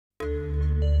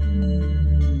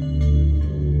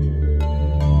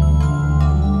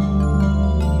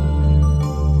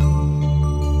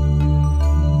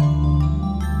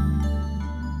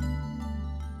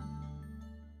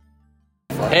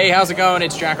Hey, how's it going?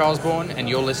 It's Jack Osborne, and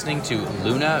you're listening to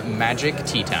Lunar Magic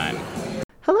Tea Time.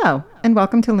 Hello, and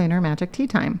welcome to Lunar Magic Tea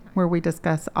Time, where we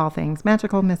discuss all things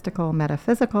magical, mystical,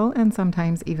 metaphysical, and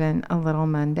sometimes even a little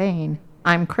mundane.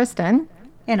 I'm Kristen.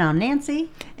 And I'm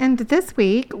Nancy. And this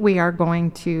week, we are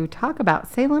going to talk about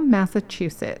Salem,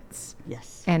 Massachusetts.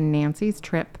 Yes. And Nancy's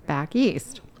trip back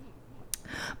east.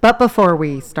 But before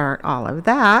we start all of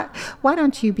that, why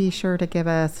don't you be sure to give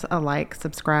us a like,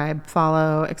 subscribe,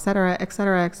 follow, etc.,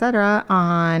 etc., etc.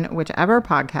 on whichever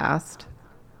podcast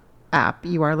app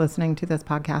you are listening to this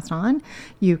podcast on.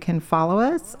 You can follow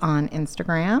us on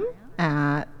Instagram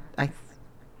at, I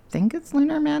think it's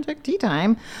Lunar Magic Tea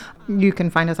Time. You can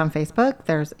find us on Facebook.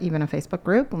 There's even a Facebook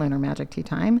group, Lunar Magic Tea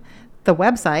Time. The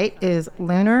website is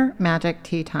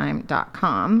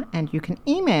lunarmagicteatime.com, and you can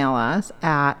email us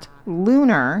at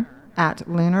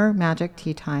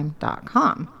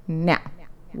lunarmagicteatime.com. Now,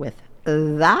 with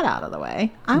that out of the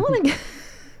way, I want to get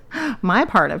my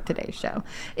part of today's show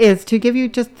is to give you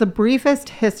just the briefest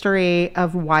history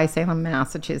of why Salem,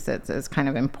 Massachusetts is kind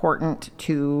of important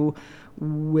to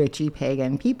witchy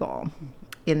pagan people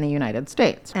in the United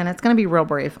States. And it's going to be real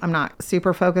brief. I'm not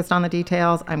super focused on the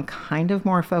details. I'm kind of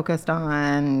more focused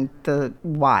on the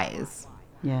whys.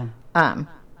 Yeah.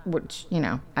 Which,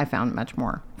 I found much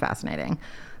more fascinating.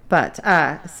 But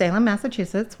Salem,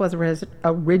 Massachusetts was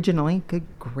originally, good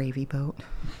gravy boat,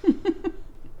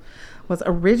 was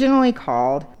originally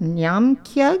called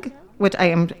Nyamkyug, which I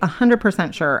am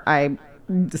 100% sure I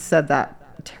said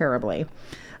that terribly.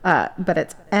 But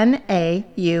it's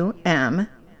Naumkeag,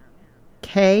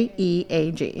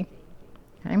 okay,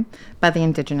 by the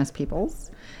indigenous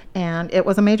peoples. And it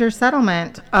was a major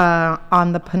settlement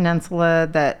on the peninsula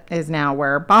that is now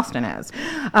where Boston is.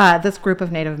 This group of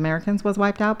Native Americans was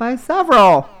wiped out by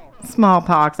several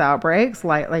smallpox outbreaks,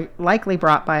 likely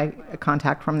brought by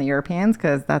contact from the Europeans,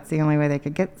 because that's the only way they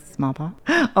could get smallpox.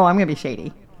 Oh, I'm going to be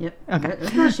shady. Yep. Okay.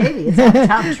 It's not shady. It's all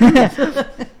top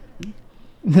truth.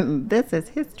 This is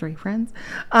history, friends.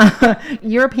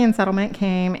 European settlement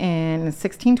came in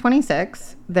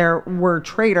 1626. There were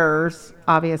traders,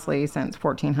 obviously, since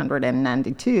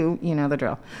 1492. You know the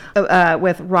drill.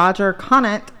 With Roger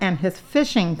Conant and his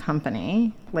fishing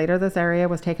company. Later, this area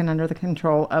was taken under the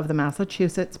control of the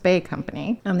Massachusetts Bay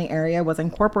Company, and the area was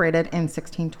incorporated in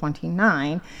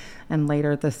 1629. And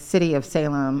later, the city of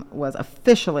Salem was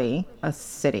officially a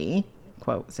city,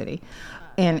 quote, city,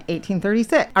 in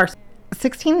 1836.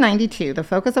 1692, the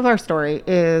focus of our story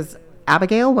is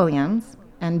Abigail Williams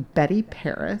and Betty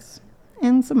Paris,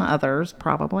 and some others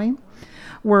probably,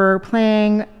 were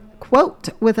playing, quote,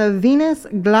 with a Venus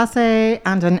glacé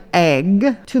and an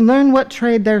egg to learn what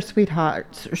trade their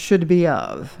sweethearts should be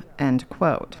of, end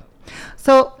quote.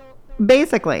 So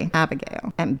basically,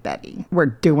 Abigail and Betty were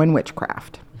doing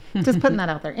witchcraft. Just putting that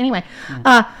out there. Anyway,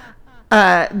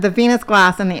 the Venus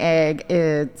glass and the egg,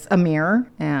 it's a mirror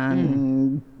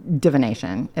and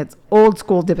divination. It's old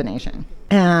school divination.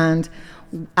 And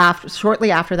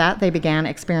shortly after that, they began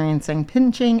experiencing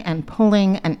pinching and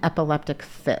pulling and epileptic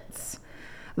fits.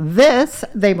 This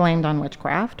they blamed on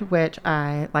witchcraft, which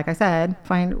like I said,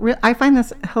 I find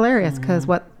this hilarious because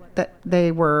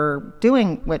they were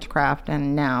doing witchcraft,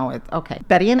 and now it's okay.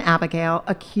 Betty and Abigail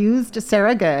accused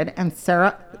Sarah Good and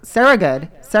Sarah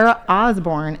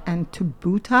Osborne and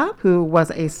Tubuta, who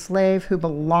was a slave who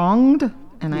belonged,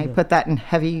 and I put that in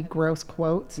heavy, gross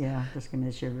quotes. Yeah, just giving me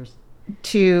the shivers.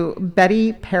 To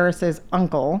Betty Paris's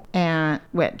uncle, and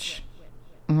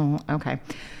okay.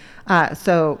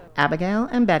 So Abigail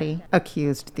and Betty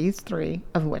accused these three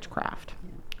of witchcraft.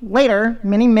 Later,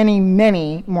 many, many,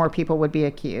 many more people would be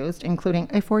accused, including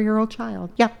a 4-year-old child.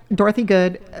 Yeah, Dorothy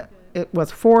Good. It was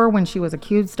 4 when she was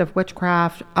accused of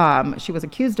witchcraft. She was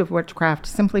accused of witchcraft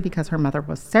simply because her mother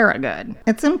was Sarah Good.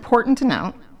 It's important to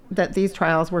note that these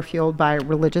trials were fueled by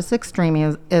religious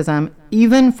extremism,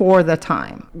 even for the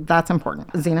time. That's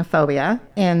important. Xenophobia,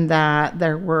 in that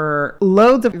there were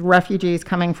loads of refugees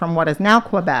coming from what is now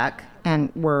Quebec,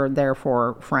 and were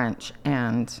therefore French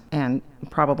and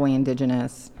probably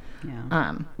indigenous.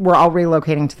 Yeah. Were all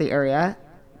relocating to the area,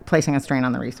 placing a strain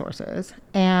on the resources.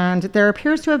 And there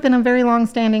appears to have been a very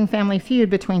long-standing family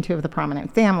feud between two of the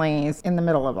prominent families in the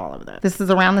middle of all of this. This is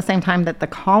around the same time that the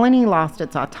colony lost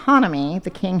its autonomy,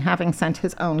 the king having sent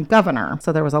his own governor.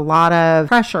 So there was a lot of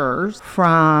pressures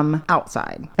from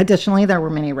outside. Additionally, there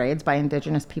were many raids by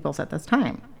indigenous peoples at this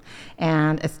time,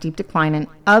 and a steep decline in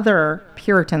other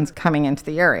Puritans coming into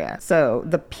the area. So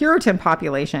the Puritan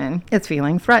population is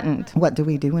feeling threatened. What do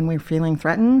we do when we're feeling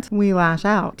threatened? We lash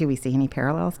out. Do we see any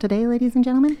parallels today, ladies and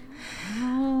gentlemen?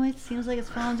 Oh, it seems like it's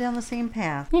falling down the same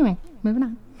path. Anyway, moving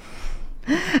on.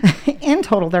 In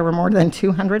total, there were more than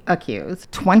 200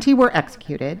 accused, 20 were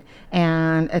executed,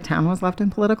 and a town was left in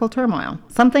political turmoil.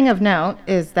 Something of note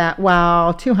is that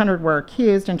while 200 were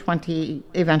accused and 20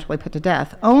 eventually put to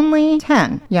death, only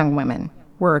 10 young women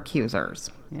were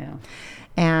accusers. Yeah.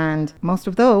 And most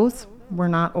of those were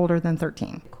not older than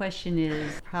 13. The question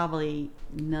is, probably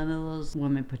none of those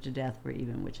women put to death were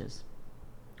even witches.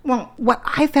 Well, what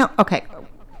I found, okay,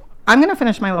 I'm going to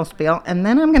finish my little spiel, and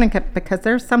then I'm going to get, because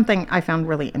there's something I found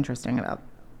really interesting about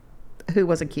who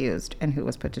was accused and who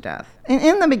was put to death.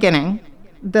 In the beginning,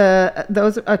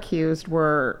 those accused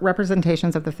were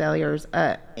representations of the failures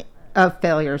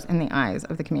in the eyes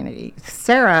of the community.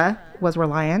 Sarah was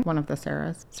Reliant, one of the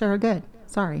Sarahs. Sarah Good.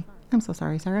 Sorry. I'm so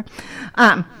sorry, Sarah.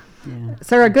 Yeah.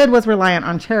 Sarah Good was reliant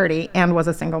on charity and was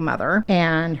a single mother,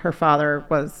 and her father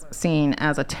was seen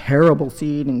as a terrible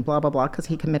seed and blah, blah, blah, because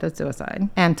he committed suicide.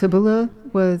 And Tabula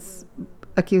was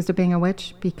accused of being a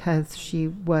witch because she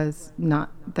was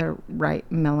not the right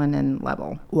melanin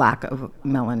level, lack of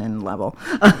melanin level.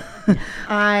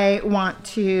 I want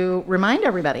to remind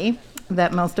everybody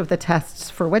that most of the tests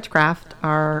for witchcraft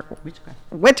are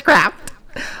witchcraft.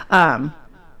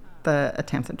 The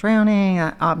attempts at drowning,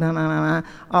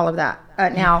 all of that.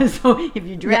 Now, So if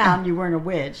you drowned, you weren't a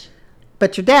witch.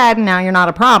 but you're dead, and now you're not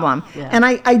a problem. Yeah. And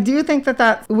I do think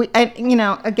that's,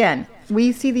 again,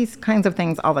 we see these kinds of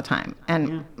things all the time.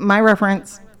 And my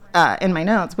reference in my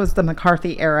notes was the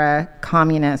McCarthy era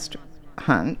communist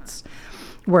hunts,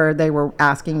 where they were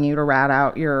asking you to rat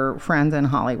out your friends in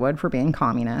Hollywood for being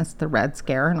communist, the Red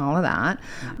Scare and all of that.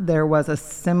 There was a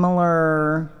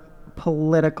similar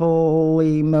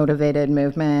politically motivated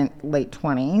movement, late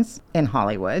 20s, in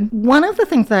Hollywood. One of the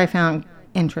things that I found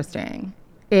interesting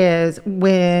is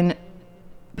when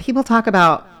people talk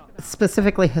about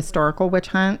specifically historical witch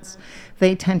hunts,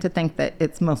 they tend to think that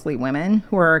it's mostly women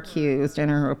who are accused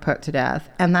and are put to death,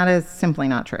 and that is simply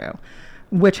not true.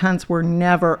 Witch hunts were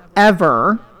never,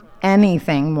 ever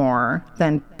anything more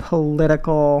than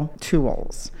political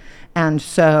tools. And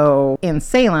so in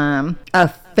Salem, a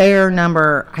fair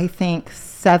number, I think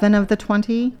 7 of the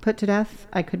 20 put to death.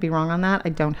 I could be wrong on that. I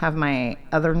don't have my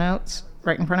other notes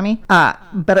right in front of me.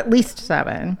 But at least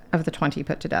 7 of the 20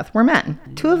 put to death were men.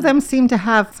 2 of them seem to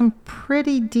have some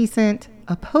pretty decent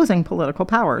opposing political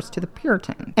powers to the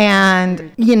Puritans.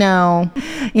 And,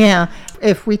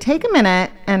 if we take a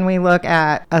minute and we look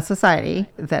at a society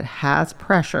that has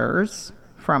pressures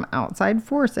from outside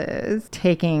forces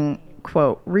taking,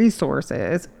 quote,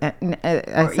 resources,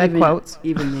 I said quotes.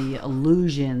 Even the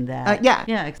illusion that...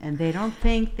 Yeah. And they don't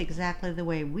think exactly the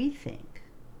way we think.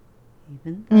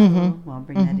 Even though, well, I'll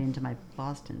bring that into my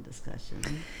Boston discussion.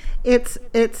 It's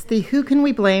the who can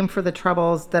we blame for the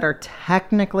troubles that are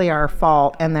technically our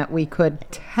fault and that we could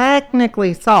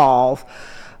technically solve,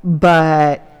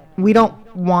 but we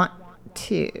don't want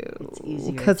to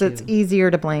because it's easier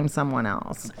to blame someone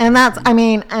else. And that's,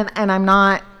 and I'm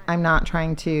not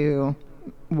trying to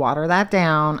water that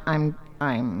down.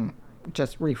 I'm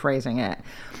just rephrasing it.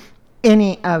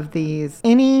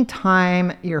 Any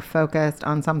time you're focused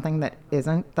on something that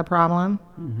isn't the problem,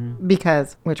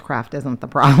 because witchcraft isn't the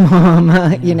problem,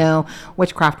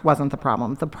 witchcraft wasn't the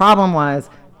problem. The problem was,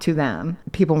 to them,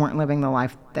 people weren't living the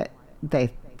life that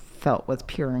they felt was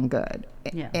pure and good.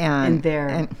 Yeah. And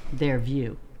their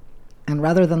view. And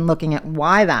rather than looking at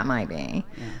why that might be,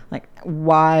 like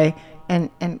why, and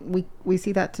we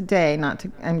see that today,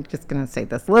 I'm just going to say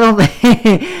this little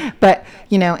thing, but,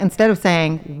 instead of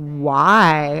saying,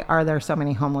 why are there so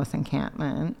many homeless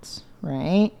encampments,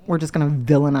 right? We're just going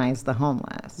to villainize the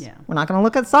homeless. Yeah. We're not going to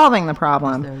look at solving the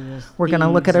problem. We're going to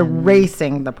look at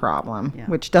erasing the problem,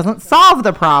 which doesn't solve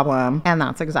the problem. And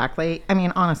that's exactly,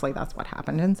 honestly, that's what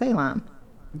happened in Salem.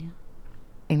 Yeah.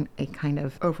 In a kind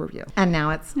of overview. And now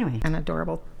it's an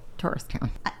adorable tourist town.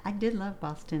 I did love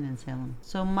Boston and Salem.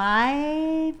 So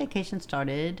my vacation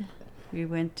started. We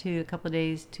went to a couple of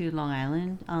days to Long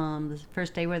Island. The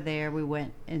first day we're there, we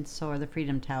went and saw the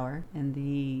Freedom Tower and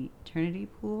the Eternity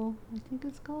Pool, I think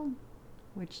it's called,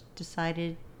 which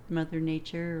decided Mother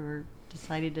Nature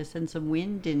decided to send some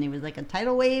wind, and it was like a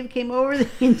tidal wave came over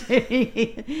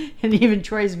the and even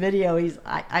Troy's video,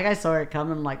 I saw it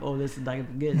coming. I'm like, oh, this is not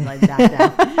good. So I backed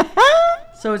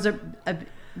out. So it's a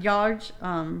large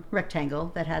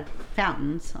rectangle that had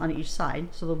fountains on each side,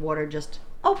 so the water just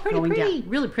pretty down,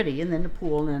 really pretty, and then the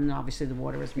pool, and then obviously the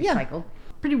water was recycled.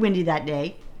 Pretty windy that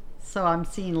day, so I'm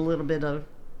seeing a little bit of,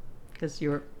 because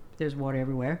there's water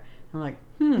everywhere. I'm like,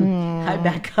 I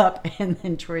back up, and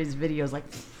then Troy's video is like,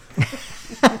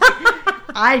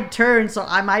 I turned, so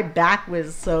my back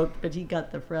was soaked, but he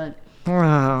got the front.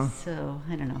 Wow. So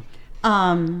I don't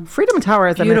know. Freedom Tower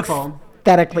is beautiful.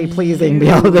 aesthetically pleasing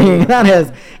building.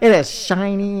 It is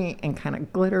shiny and kind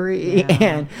of glittery,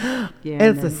 and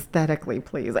it's aesthetically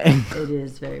pleasing. It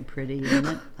is very pretty.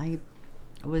 And I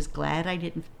was glad I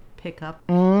didn't pick up.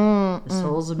 The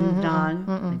souls have moved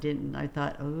on. I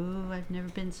thought, I've never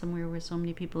been somewhere where so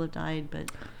many people have died.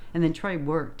 And then Troy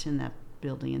worked in that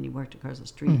building, and he worked across the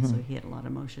street, so he had a lot of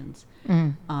emotions.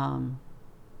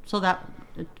 So that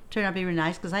it turned out to be really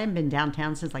nice, because I haven't been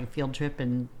downtown since like a field trip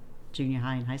in junior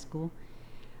high and high school.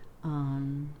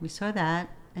 We saw that,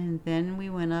 and then we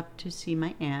went up to see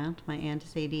my aunt. My aunt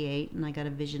is 88, and I got a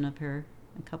vision of her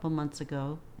a couple months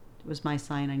ago. It was my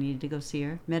sign I needed to go see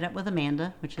her. Met up with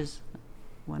Amanda, which is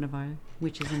one of our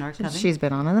witches in our coven. She's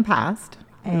been on in the past.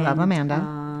 I love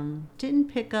Amanda.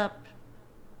 Didn't pick up.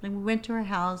 Like, we went to her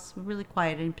house. We were really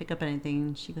quiet. I didn't pick up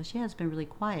anything. She goes, yeah, it's been really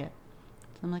quiet.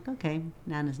 So I'm like, okay,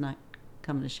 Nana's not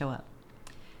coming to show up.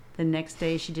 The next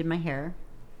day, she did my hair.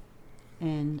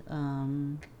 And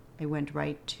I went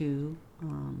right to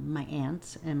my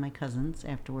aunts and my cousins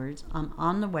afterwards. I'm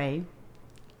on the way.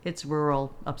 It's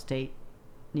rural, upstate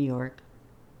New York,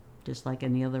 just like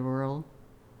any other rural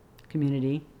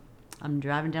community. I'm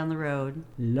driving down the road.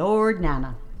 Lord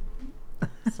Nana.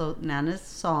 So Nana's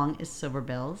song is Silver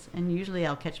Bells, and usually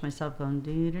I'll catch myself going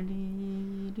doo-doo-doo.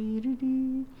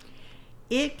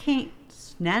 It can't.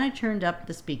 Nana turned up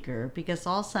the speaker, because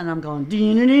all of a sudden I'm going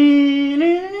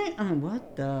doo-doo-doo. I'm like,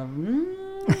 what the?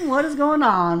 What is going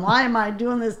on? Why am I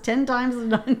doing this 10 times?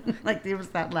 Like, it was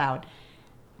that loud.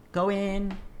 Go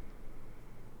in,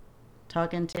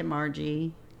 talking to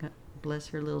Margie. God bless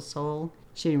her little soul.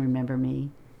 She didn't remember me,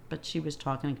 but she was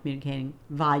talking and communicating.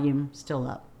 Volume still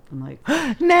up. I'm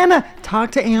like, Nana,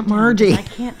 talk to Aunt Margie. I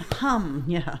can't hum.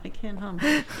 Yeah, I can't hum.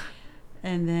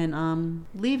 And then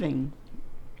leaving.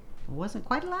 It wasn't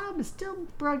quite loud, but still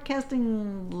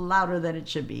broadcasting louder than it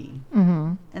should be.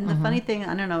 And the funny thing,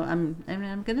 I don't know,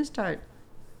 I'm going to start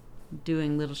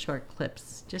doing little short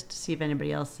clips just to see if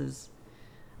anybody else is.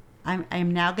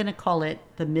 I'm now going to call it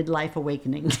the midlife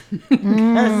awakening,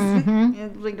 because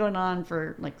it's been going on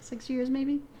for like 6 years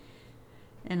maybe.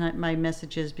 And my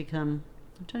messages become.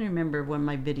 I'm trying to remember when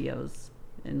my videos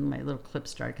and my little clips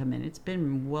started coming in. It's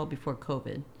been well before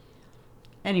COVID.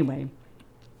 Anyway,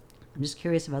 I'm just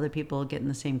curious if other people are getting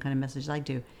the same kind of message I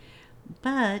do.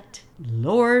 But,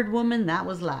 Lord, woman, that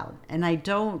was loud. And I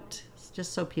don't,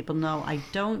 just so people know, I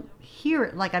don't hear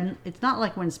it. Like, it's not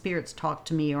like when spirits talk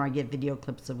to me or I get video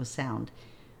clips of a sound.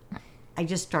 I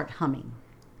just start humming.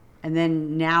 And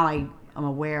then now I'm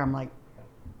aware, I'm like,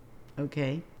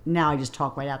 okay. Now I just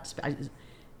talk right out.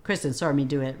 Kristen saw me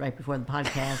do it right before the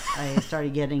podcast. I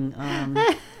started getting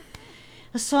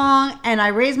a song, and I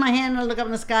raise my hand and I look up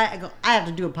in the sky. I go, I have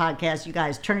to do a podcast. You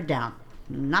guys, turn it down.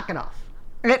 Knock it off.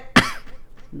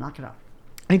 Knock it off.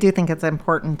 I do think it's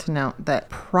important to note that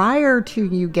prior to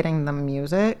you getting the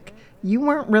music, you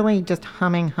weren't really just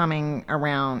humming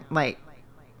around. Like,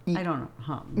 I don't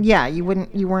hum. Yeah, you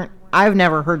weren't. I've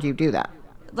never heard you do that.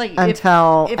 Like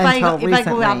until if recently. I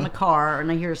go out in the car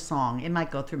and I hear a song, it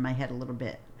might go through my head a little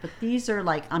bit. But these are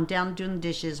like, I'm down doing the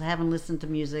dishes. I haven't listened to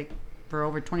music for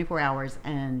over 24 hours,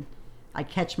 and I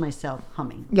catch myself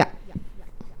humming. Yeah.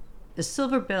 The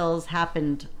Silver Bells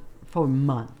happened for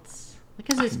months,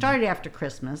 because it started after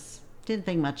Christmas. Didn't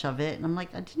think much of it. And I'm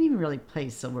like, I didn't even really play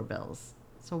Silver Bells.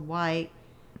 So why?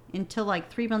 Until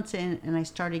like 3 months in, and I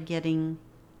started getting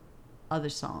other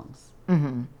songs.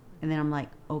 And then I'm like,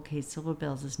 okay, Silver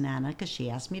Bells is Nana, because she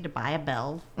asked me to buy a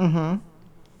bell.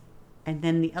 And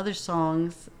then the other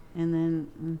songs, and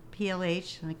then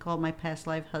PLH, I called my past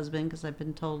life husband, because I've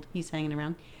been told he's hanging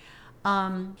around.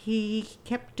 He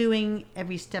kept doing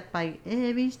every step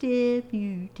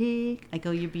you take. I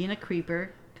go, you're being a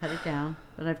creeper, cut it down.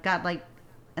 But I've got like,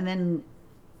 and then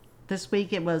this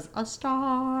week it was a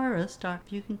star. If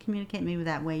you can communicate me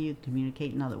that way, you can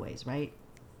communicate in other ways, right?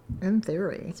 In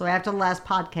theory. So after the last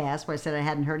podcast where I said I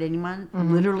hadn't heard anyone,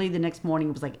 literally the next morning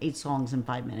it was like 8 songs in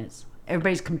 5 minutes.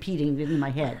 Everybody's competing in my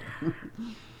head.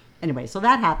 Anyway, so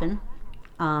that happened.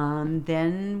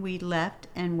 Then we left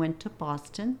and went to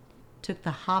Boston. Took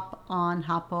the hop on,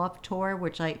 hop off tour,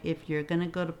 which if you're going to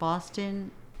go to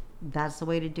Boston, that's the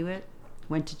way to do it.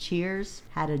 Went to Cheers,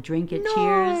 had a drink at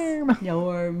Cheers.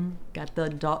 Norm. Got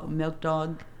the milk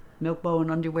bow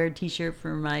and underwear t-shirt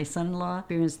for my son-in-law.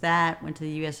 Experienced that. Went to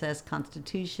the USS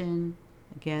Constitution.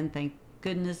 Again, thank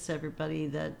goodness everybody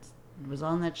that was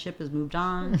on that ship has moved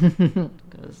on,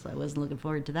 because I wasn't looking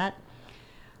forward to that.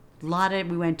 We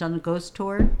went on a ghost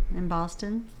tour in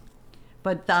Boston.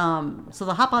 But so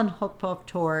the hop on, hop off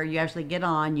tour, you actually get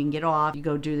on, you can get off, you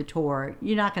go do the tour.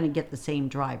 You're not going to get the same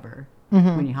driver.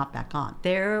 when you hop back on.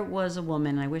 There was a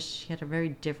woman, I wish she had a very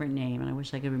different name, and I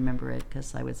wish I could remember it,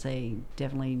 because I would say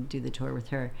definitely do the tour with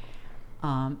her.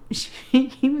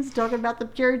 He was talking about the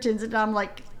Puritans, and I'm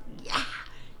like, yeah.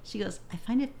 She goes, I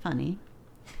find it funny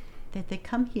that they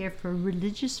come here for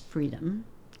religious freedom,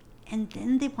 and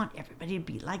then they want everybody to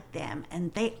be like them,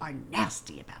 and they are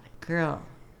nasty about it. Girl,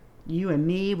 you and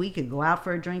me, we could go out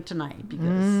for a drink tonight, because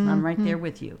I'm right there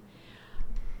with you.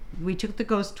 We took the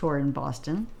ghost tour in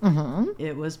Boston.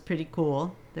 It was pretty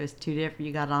cool. There's two different.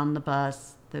 You got on the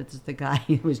bus. There's the guy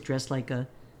who was dressed like a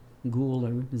ghoul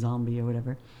or zombie or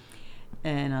whatever,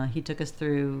 and he took us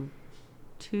through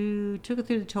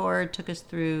the tour. Took us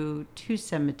through 2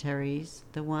 cemeteries.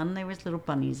 The one, there was little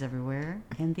bunnies everywhere,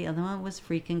 and the other one was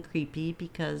freaking creepy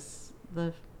because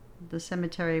the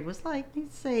cemetery was like,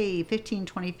 let's say 15,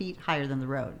 20 feet higher than the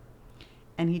road.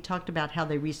 And he talked about how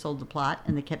they resold the plot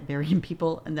and they kept burying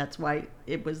people, and that's why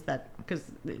it was that, because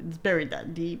it's buried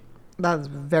that deep. That's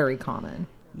very common.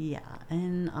 Yeah,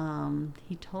 and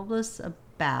he told us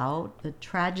about the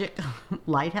tragic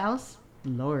lighthouse.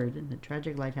 Lord, the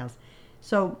tragic lighthouse.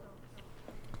 So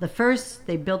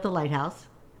they built the lighthouse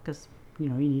because, you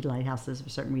need lighthouses for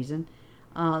a certain reason.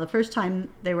 The first time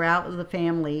they were out with the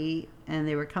family and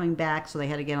they were coming back, so they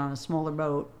had to get on a smaller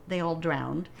boat, they all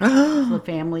drowned. So the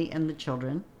family and the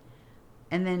children.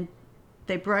 And then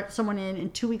they brought someone in,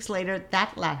 and 2 weeks later,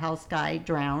 that lighthouse guy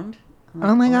drowned.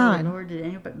 Oh my God. Lord, did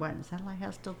anybody, what, is that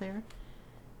lighthouse still there?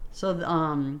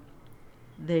 So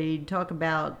they talk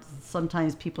about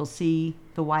sometimes people see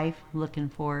the wife looking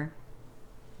for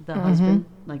the husband,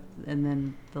 and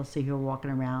then they'll see her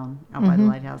walking around out by the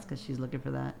lighthouse because she's looking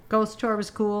for that. Ghost tour was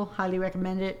cool. Highly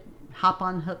recommend it. Hop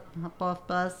off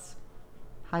bus.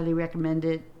 Highly recommend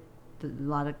it. A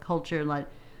lot of culture.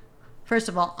 First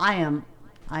of all, I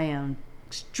am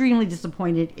extremely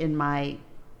disappointed in my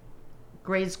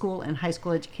grade school and high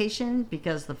school education,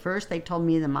 because the first they told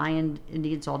me the Mayan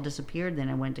Indians all disappeared. Then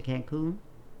I went to Cancun.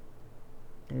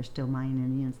 There's still Mayan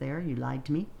Indians there. You lied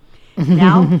to me.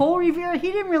 Now, Paul Revere,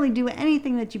 he didn't really do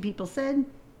anything that you people said.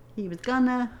 He was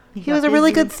gonna. He was a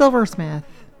really good silversmith.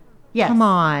 Yes. Come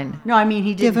on. No, I mean,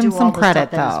 he didn't Give him do some all the credit,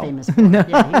 stuff that though. he's famous for. No.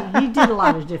 Yeah, he did a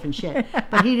lot of different shit,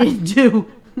 but he didn't do.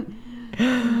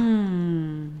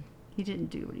 He didn't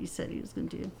do what he said he was going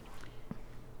to do.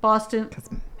 Boston,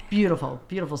 beautiful,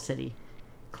 beautiful city,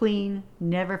 clean.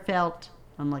 Never felt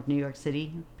unlike New York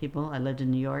City people. I lived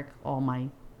in New York all my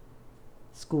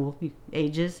school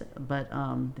ages, but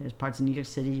there's parts of New York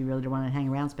City you really don't want to hang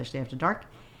around, especially after dark.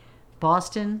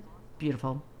 Boston,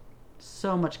 beautiful,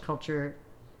 so much culture.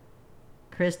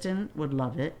 Kristen would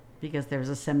love it because there's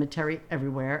a cemetery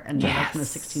everywhere, and they're like from the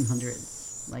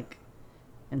 1600s,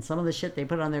 and some of the shit they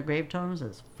put on their gravestones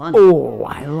is funny. Oh,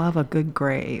 I love a good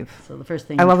grave. So the first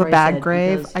thing I love Troy a bad said,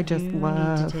 grave. because I just you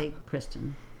love. need to take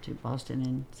Kristen to Boston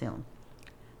and Salem.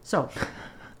 So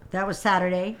that was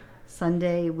Saturday.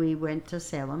 Sunday we went to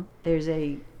Salem. There's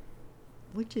a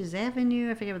Witches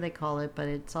Avenue, I forget what they call it, but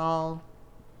it's all.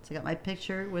 So I got my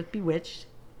picture with Bewitched.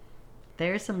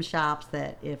 There's some shops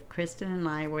that if Kristen and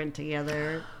I went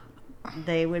together,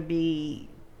 they would be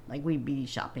we'd be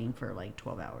shopping for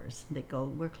 12 hours. They go,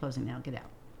 we're closing now, get out.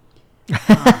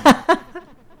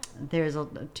 There's a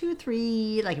 2,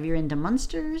 3, if you're into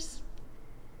Munsters,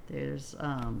 there's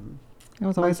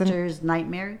Munsters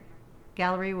Nightmare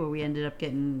Gallery, where we ended up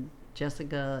getting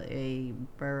Jessica a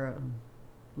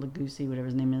Lugosi, whatever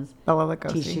his name is. Bela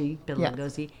Lugosi. Tishi, Bela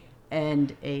Lugosi,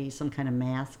 and some kind of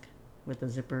mask with the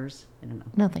zippers. I don't know.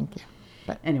 No, thank you.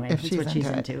 But anyway, that's what she's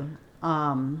into.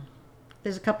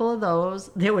 There's a couple of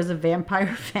those. There was a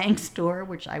Vampire Fang store,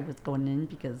 which I was going in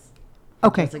because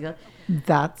Jessica.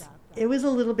 It was a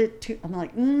little bit too. I'm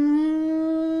like,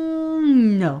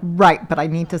 no. Right, but I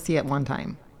need to see it one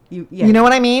time. You know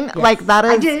what I mean? Yes. That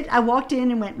is. I did. I walked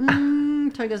in and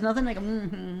went. Toy goes nothing. I go.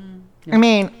 I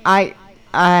mean, I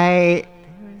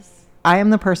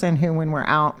am the person who, when we're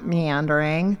out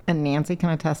meandering, and Nancy can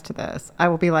attest to this, I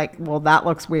will be like, well, that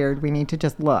looks weird. We need to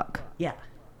just look. Yeah.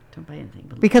 Don't buy anything.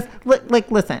 Because,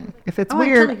 listen, if it's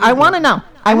weird, I want to know.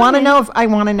 I want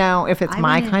to know if it's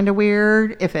my kind of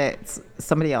weird, if it's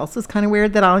somebody else's kind of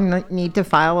weird that I'll need to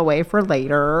file away for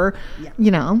later. Yeah.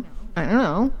 I don't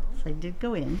know. So I did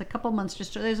go in. A couple Munster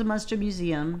stores. There's a Munster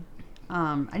museum.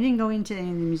 I didn't go into any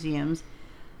of the museums.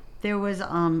 There was,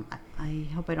 I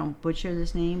hope I don't butcher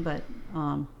this name, but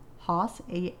Haus,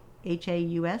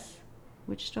 Haus,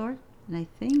 witch store. And I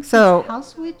think so.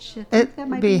 House witch. I think it that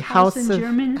might be house in of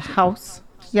German. House.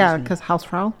 Yeah, because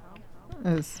Hausfrau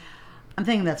is. I'm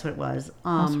thinking that's what it was.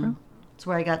 Hausfrau? It's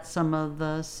where I got some of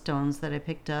the stones that I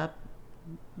picked up.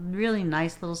 really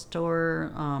nice little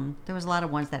store. There was a lot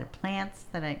of ones that had plants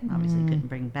that I obviously couldn't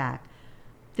bring back.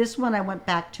 This one I went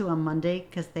back to on Monday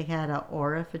because they had a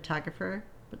Aura photographer,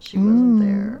 but she wasn't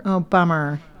there. Oh,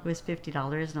 bummer. It was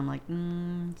 $50, and I'm like,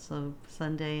 So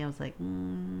Sunday I was like,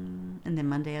 and then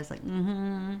Monday I was like,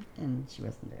 and she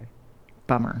wasn't there.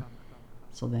 Bummer.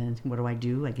 So then what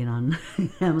do? I get on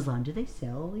Amazon. Do they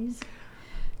sell these?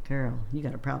 Girl, you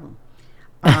got a problem.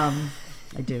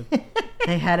 I do.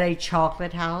 They had a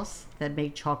chocolate house that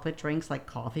made chocolate drinks like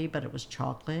coffee, but it was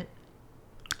chocolate.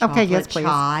 Okay, yes, Chocolate please.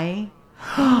 chai.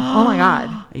 Oh my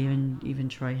God. Even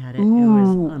Troy had it. It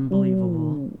was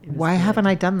unbelievable. It was Why good. haven't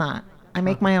I done that? I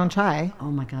make my own chai.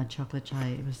 Oh my God, chocolate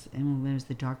chai. It was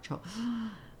the dark chocolate.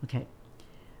 Okay.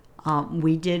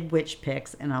 We did witch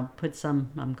picks, and I'll put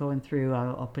some. I'm going through.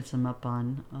 I'll put some up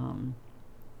on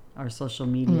our social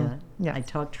media. Yes. I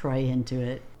talked Troy into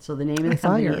it. So the name of the saw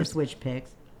company yours. is Witch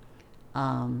Picks.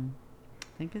 I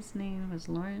think his name was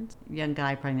Lawrence. Young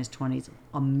guy, probably in his 20s.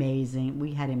 Amazing.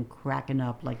 We had him cracking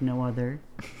up like no other.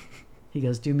 He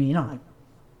goes, "Do me," and I'm like,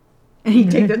 and he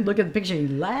take a look at the picture. He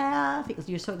laughed. He goes,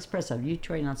 "You're so expressive. You,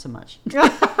 Troy, not so much."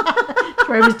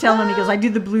 Troy was telling him, he goes, "I do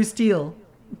the blue steel,"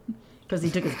 because he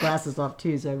took his glasses off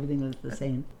too, so everything was the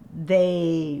same.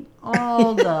 They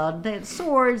had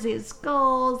swords, they had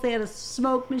skulls, they had a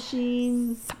smoke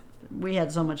machine. We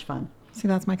had so much fun. See,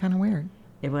 that's my kind of weird.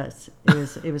 It was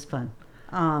fun.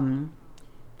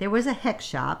 There was a hex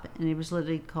shop, and it was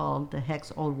literally called the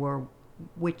Hex Old War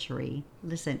Witchery.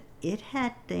 Listen, it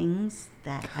had things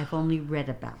that I've only read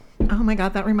about. Oh my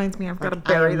God, that reminds me. I've got to Like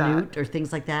bury Eye of that. Newt or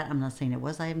things like that. I'm not saying it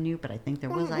was Eye of Newt, but I think there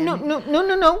was Eye No, of Newt.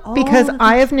 no. All Because of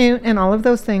Eye of Newt and all of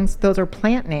those things, those are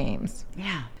plant names.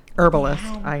 Yeah. Herbalist.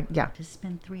 Yeah. To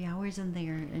spend 3 hours in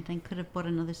there, and I could have bought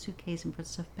another suitcase and put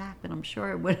stuff back, but I'm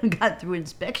sure it would have got through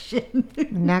inspection.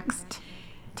 Next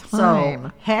So,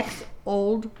 time. Hex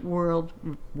Old World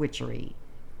Witchery.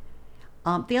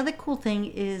 The other cool thing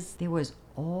is there was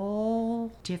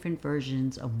all different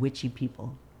versions of witchy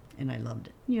people, and I loved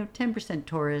it. 10%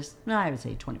 tourists. No, I would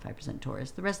say 25%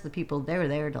 tourists. The rest of the people, they were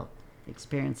there to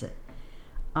experience it.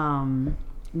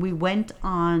 We went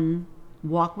on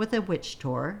Walk with a Witch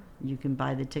tour. You can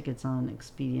buy the tickets on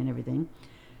Expedia and everything.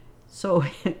 So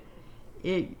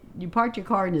you parked your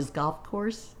car in this golf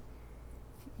course,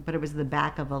 but it was the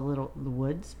back of the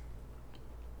woods,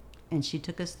 and she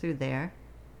took us through there.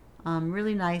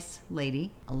 Really nice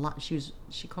lady.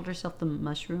 She called herself the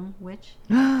Mushroom Witch.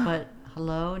 But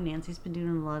hello, Nancy's been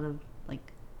doing a lot of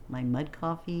like my mud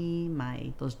coffee,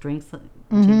 those drinks,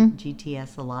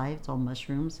 GTS Alive. It's all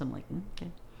mushrooms. I'm like, okay.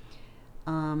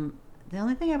 The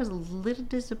only thing I was a little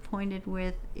disappointed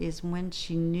with is when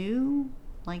she knew,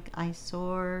 like I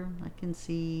can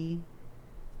see.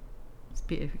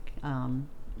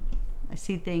 I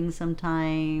see things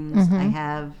sometimes. I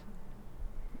have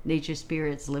nature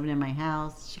spirits living in my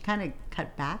house. She kind of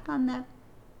cut back on that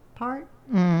part.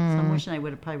 So I'm wishing I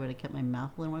probably would have kept my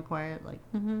mouth a little more quiet. Like,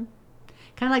 kind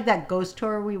of like that ghost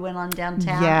tour we went on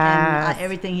downtown. Yes. And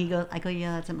everything I go,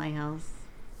 yeah, that's at my house.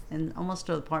 And almost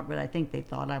to the point where I think they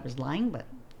thought I was lying, but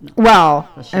no. Well,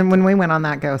 and when we went on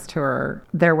that ghost tour,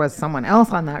 there was someone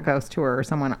else on that ghost tour,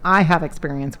 someone I have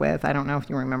experience with. I don't know if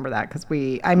you remember that, because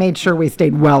I made sure we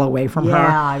stayed well away from her.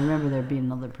 Yeah, I remember there being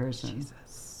another person.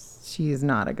 She's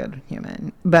not a good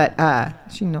human, but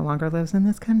she no longer lives in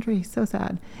this country. So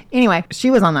sad. Anyway, she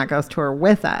was on that ghost tour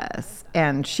with us,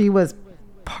 and she was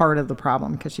part of the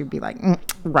problem, because she'd be like,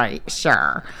 right,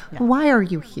 sure. Yeah. Why are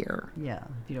you here? Yeah,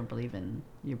 if you don't believe in,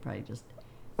 you probably just,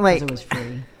 Like, because it was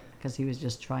free, because he was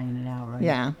just trying it out, right?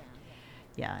 yeah.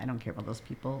 Yeah, I don't care about those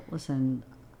people. Listen,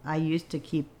 I used to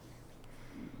keep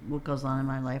what goes on in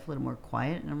my life a little more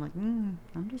quiet, and I'm like,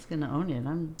 I'm just going to own it.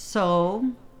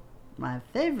 So, my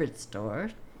favorite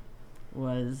store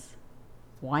was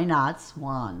Why Not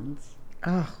Swans.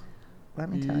 Oh, let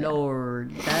me tell you.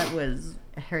 Lord, that was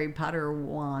Harry Potter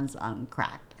wands on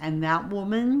crack. And that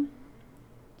woman,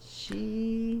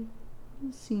 she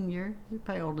was senior, she's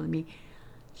probably older than me.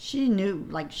 She knew,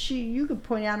 you could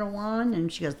point out a wand,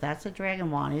 and she goes, that's a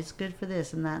dragon wand. It's good for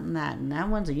this and that and that. And that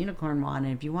one's a unicorn wand.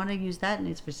 And if you want to use that, and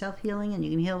it's for self-healing, and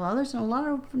you can heal others. And a lot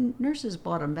of nurses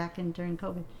bought them back during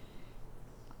COVID.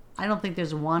 I don't think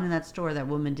there's a wand in that store that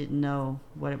woman didn't know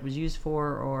what it was used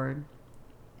for,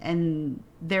 and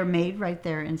they're made right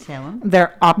there in Salem.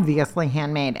 They're obviously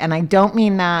handmade. And I don't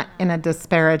mean that in a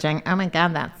disparaging, oh my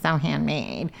God, that's so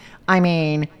handmade. I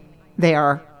mean, they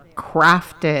are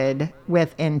crafted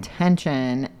with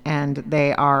intention, and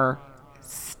they are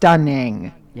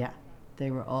stunning. Yeah,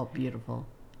 they were all beautiful.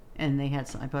 And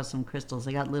I bought some crystals.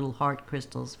 They got little heart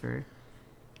crystals for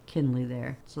Kinley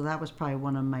there. So that was probably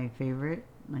one of my favorite.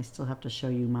 I still have to show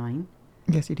you mine.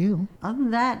 Yes, you do. Other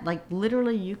than that, like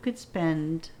literally you could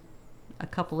spend a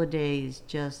couple of days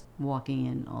just walking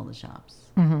in all the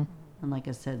shops. Mm-hmm. And like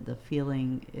I said, the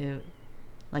feeling,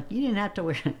 like you didn't have to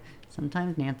wear,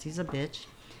 sometimes Nancy's a bitch.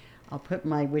 I'll put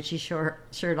my witchy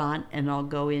shirt on and I'll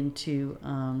go into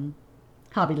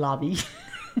Hobby Lobby.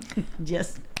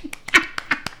 just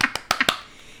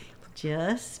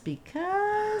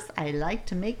because I like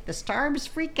to make the starbs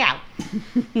freak out.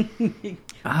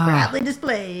 Proudly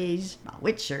displays my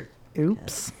witch shirt.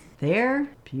 Oops. There,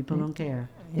 people don't care.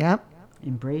 Yep.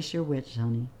 Embrace your witch,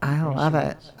 honey. I Embrace love your it.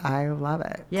 witch. I love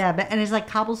it. Yeah, but and it's like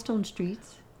cobblestone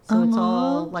streets, so it's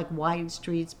all like wide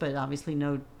streets, but obviously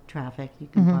no traffic. You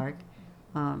can park.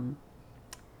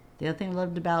 The other thing I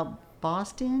loved about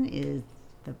Boston is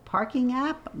the parking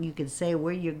app. You can say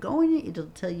where you're going. It'll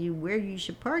tell you where you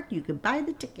should park. You can buy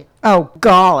the ticket. Oh,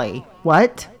 golly.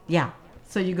 What? Yeah.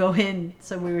 So you go in.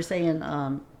 So we were saying,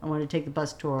 I wanted to take the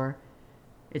bus tour.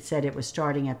 It said it was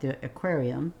starting at the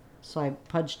aquarium. So I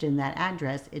punched in that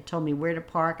address. It told me where to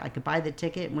park. I could buy the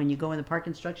ticket. When you go in the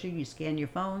parking structure, you scan your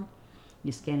phone.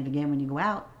 You scan it again when you go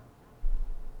out.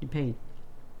 You paid.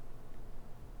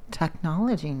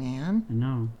 Technology, man. I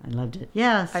know. I loved it.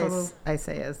 Yeah. So I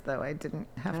say as though I didn't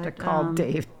have to But, call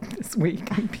Dave this week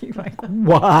and be like,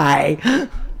 why?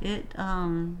 it.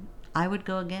 I would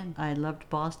go again. I loved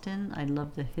Boston. I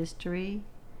loved the history.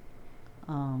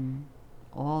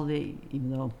 All the,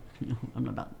 even though I'm not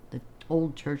about the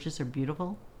old churches are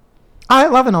beautiful. I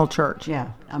love an old church.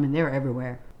 Yeah. I mean, they're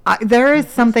everywhere. There is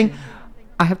something,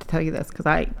 I have to tell you this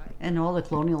because And all the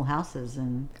colonial houses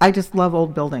and I just love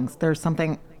old buildings. There's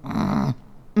something, I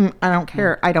don't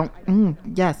care. I don't,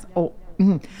 yes. Oh,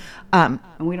 and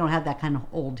we don't have that kind of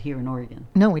old here in Oregon.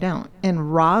 no, we don't. In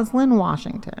Roslyn,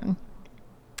 Washington,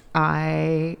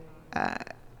 I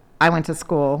went to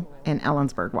school in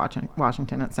Ellensburg,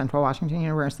 Washington, at Central Washington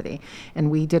University, and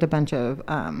we did a bunch of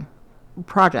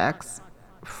projects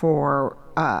for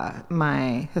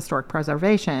my historic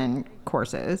preservation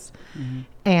courses,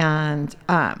 and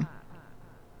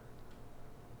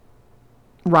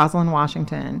Roslyn,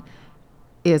 Washington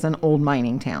is an old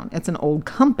mining town. It's an old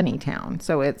company town,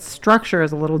 so its structure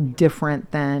is a little different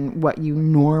than what you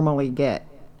normally get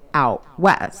out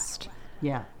west.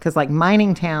 Yeah. Because like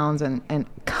mining towns and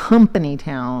company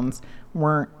towns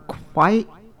weren't quite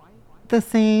the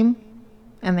same,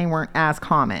 and they weren't as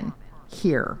common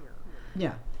here.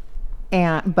 Yeah.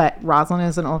 But Roslyn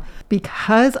is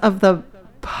because of the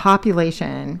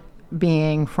population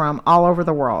being from all over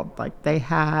the world. Like they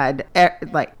had,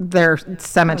 like their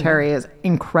cemetery is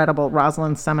incredible.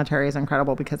 Roslyn Cemetery is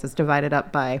incredible because it's divided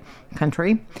up by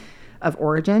country of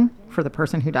origin for the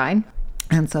person who died.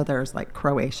 And so there's like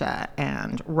Croatia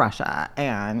and Russia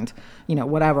and,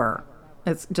 whatever.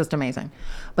 It's just amazing.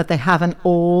 But they have an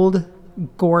old,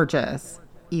 gorgeous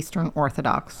Eastern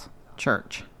Orthodox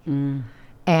church.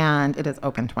 And it is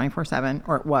open 24/7,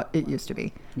 or what it used to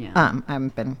be. Yeah. I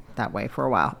haven't been that way for a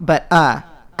while, but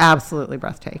absolutely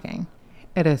breathtaking.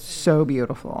 It is so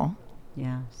beautiful.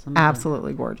 Yeah.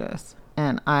 Absolutely gorgeous.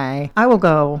 And I will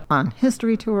go on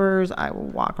history tours. I will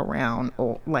walk around.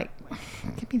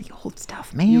 Give me the old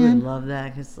stuff, man. You would love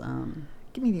that because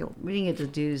Give me the old. we didn't get to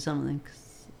do something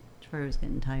because Troy was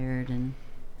getting tired. And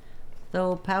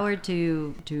though power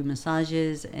to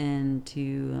massages and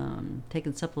to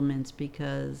taking supplements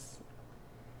because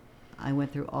I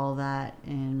went through all that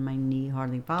and my knee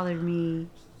hardly bothered me.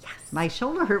 Yes. My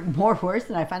shoulder hurt more worse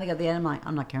and I finally got the end. I'm like,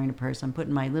 I'm not carrying a purse. I'm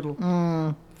putting my little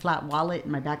flat wallet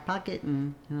in my back pocket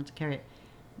and I don't have to carry it.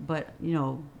 But,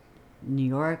 New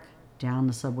York, down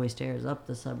the subway stairs, up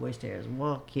the subway stairs,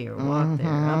 walk here, walk there,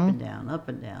 up and down, up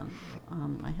and down.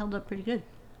 I held up pretty good.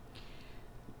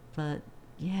 But,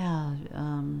 yeah,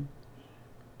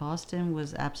 Boston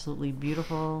was absolutely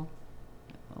beautiful.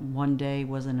 One day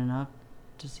wasn't enough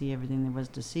to see everything there was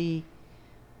to see.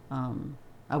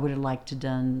 I would have liked to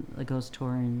done a ghost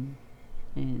tour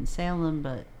in Salem,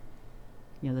 but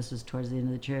this was towards the end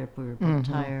of the trip. We were both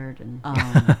tired, and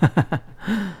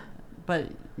but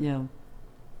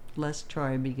bless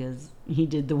Troy because he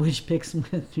did the wish picks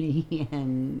with me,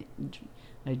 and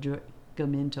I drug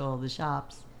him into all the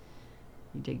shops.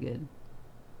 He did good,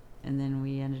 and then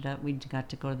we got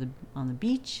to go on the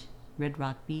beach, Red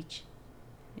Rock Beach,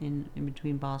 in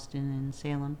between Boston and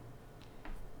Salem,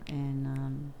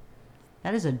 and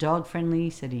that is a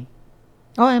dog-friendly city.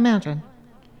 Oh, I imagine.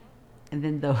 And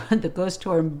then the ghost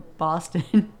tour in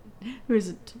Boston,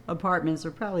 whose apartments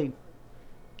are probably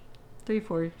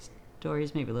 3-4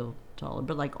 stories, maybe a little taller,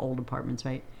 but like old apartments,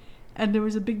 right? And there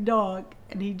was a big dog,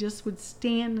 and he just would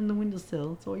stand in the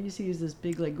windowsill. So all you see is this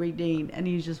big, like, Great Dane, and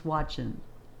he's just watching.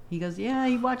 He goes, yeah,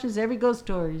 he watches every ghost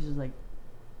story. He's just like,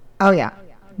 Oh, yeah.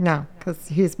 No, because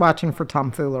he's watching for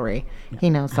tomfoolery. Yeah. He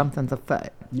knows something's afoot.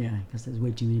 Yeah, because there's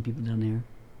way too many people down there.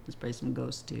 There's probably some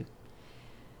ghosts, too.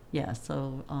 Yeah,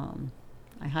 so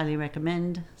I highly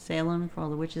recommend Salem for all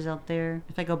the witches out there.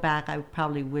 If I go back, I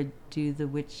probably would do the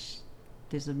witch.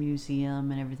 There's a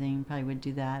museum and everything. Probably would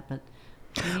do that, but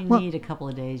you need a couple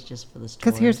of days just for the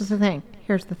stories. Because here's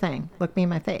the thing. Look me in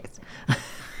my face.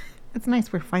 It's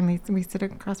nice. We sit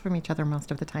across from each other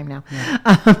most of the time now.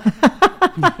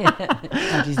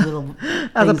 Yeah. These little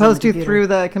as opposed to through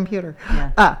the computer.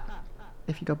 Yeah.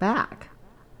 If you go back,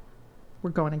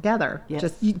 we're going together.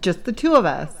 Yes. Just the two of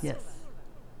us. Yes.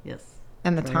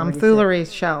 And the tomfoolery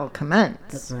shall commence.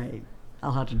 That's right.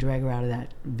 I'll have to drag her out of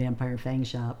that vampire fang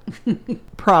shop.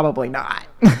 Probably not.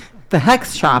 The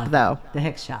hex shop, though. The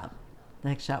hex shop.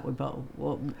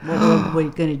 What we're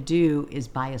going to do is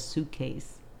buy a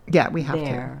suitcase. Yeah, we have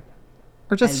there,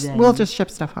 to. Or we'll just ship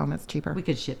stuff home. It's cheaper. We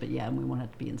could ship it, yeah, and we won't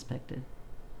have to be inspected.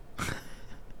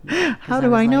 How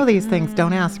do I know these things?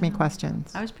 Don't ask me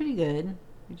questions. I was pretty good.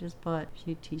 We just bought a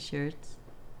few T-shirts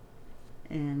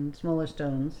and smaller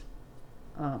stones.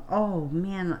 Oh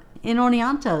man, in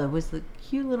Oneonta was the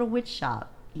cute little witch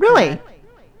shop. Really?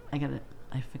 I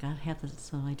forgot half this,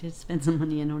 so I did spend some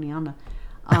money in Oneonta.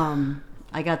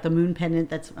 I got the moon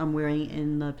pendant I'm wearing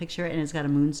in the picture, and it's got a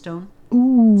moonstone.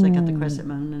 Ooh. So I got the crescent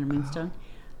moon and a moonstone.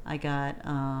 I got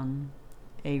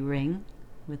a ring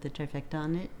with the trifecta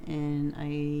on it, and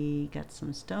I got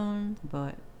some stones.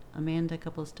 Bought Amanda a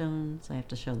couple of stones. I have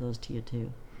to show those to you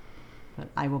too. But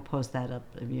I will post that up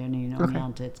if you're in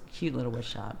Oneonta. Okay. It's a cute little witch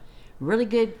shop. Really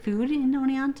good food in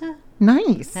Oneonta.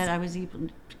 Nice. That I was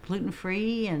eating gluten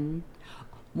free. And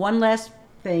one last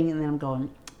thing, and then I'm going.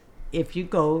 If you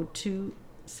go to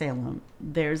Salem,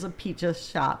 there's a pizza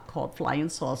shop called Flying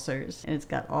Saucers, and it's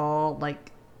got all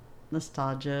like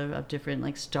nostalgia of different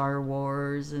like Star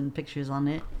Wars and pictures on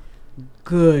it.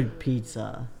 Good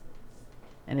pizza.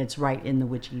 And it's right in the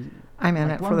witchy. I'm in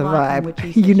it for the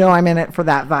vibe. You know I'm in it for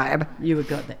that vibe. You would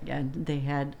go there. Yeah, they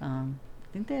had, I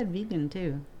think they had vegan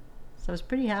too. So I was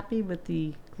pretty happy with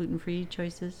the gluten-free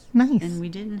choices. Nice. And we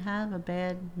didn't have a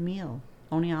bad meal.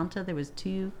 Oneonta, there was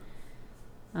 2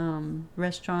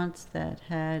 restaurants that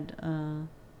had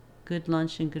good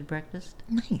lunch and good breakfast.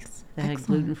 Nice. They had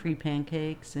gluten-free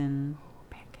pancakes and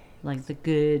like the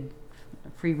good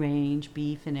free-range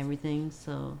beef and everything.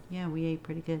 So, yeah, we ate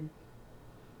pretty good.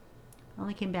 I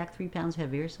only came back 3 pounds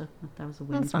heavier, so that was a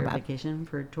win for a vacation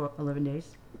for 11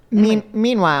 days. Anyway.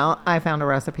 Meanwhile, I found a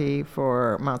recipe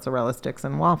for mozzarella sticks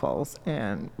and waffles,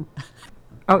 and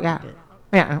yeah.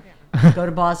 Go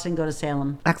to Boston, go to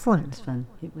Salem. Excellent.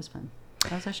 It was fun.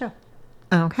 That was our show.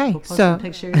 Okay, we'll post some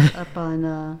pictures up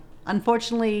on.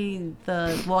 Unfortunately,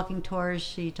 the walking tour,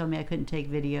 she told me I couldn't take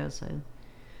videos, so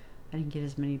I didn't get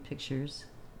as many pictures.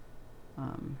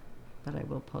 But I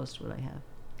will post what I have.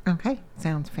 Okay,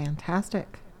 sounds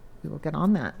fantastic. We will get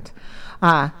on that.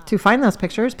 To find those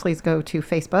pictures, please go to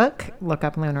Facebook, look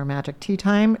up Lunar Magic Tea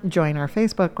Time, join our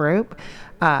Facebook group,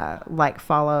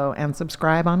 follow, and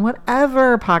subscribe on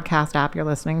whatever podcast app you're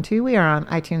listening to. We are on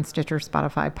iTunes, Stitcher,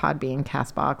 Spotify, Podbean,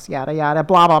 CastBox, yada, yada,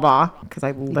 blah, blah, blah, because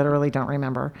I literally don't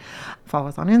remember. Follow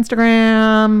us on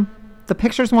Instagram. The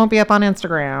pictures won't be up on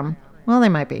Instagram. Well, they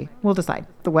might be. We'll decide.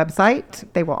 The website,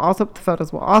 the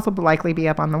photos will also likely be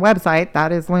up on the website.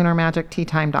 That is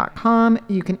lunarmagicteatime.com.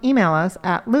 You can email us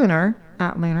at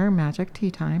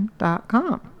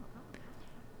lunarmagicteatime.com.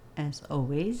 As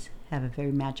always, have a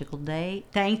very magical day.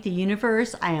 Thank the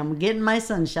universe, I am getting my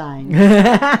sunshine.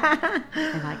 And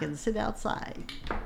I can sit outside.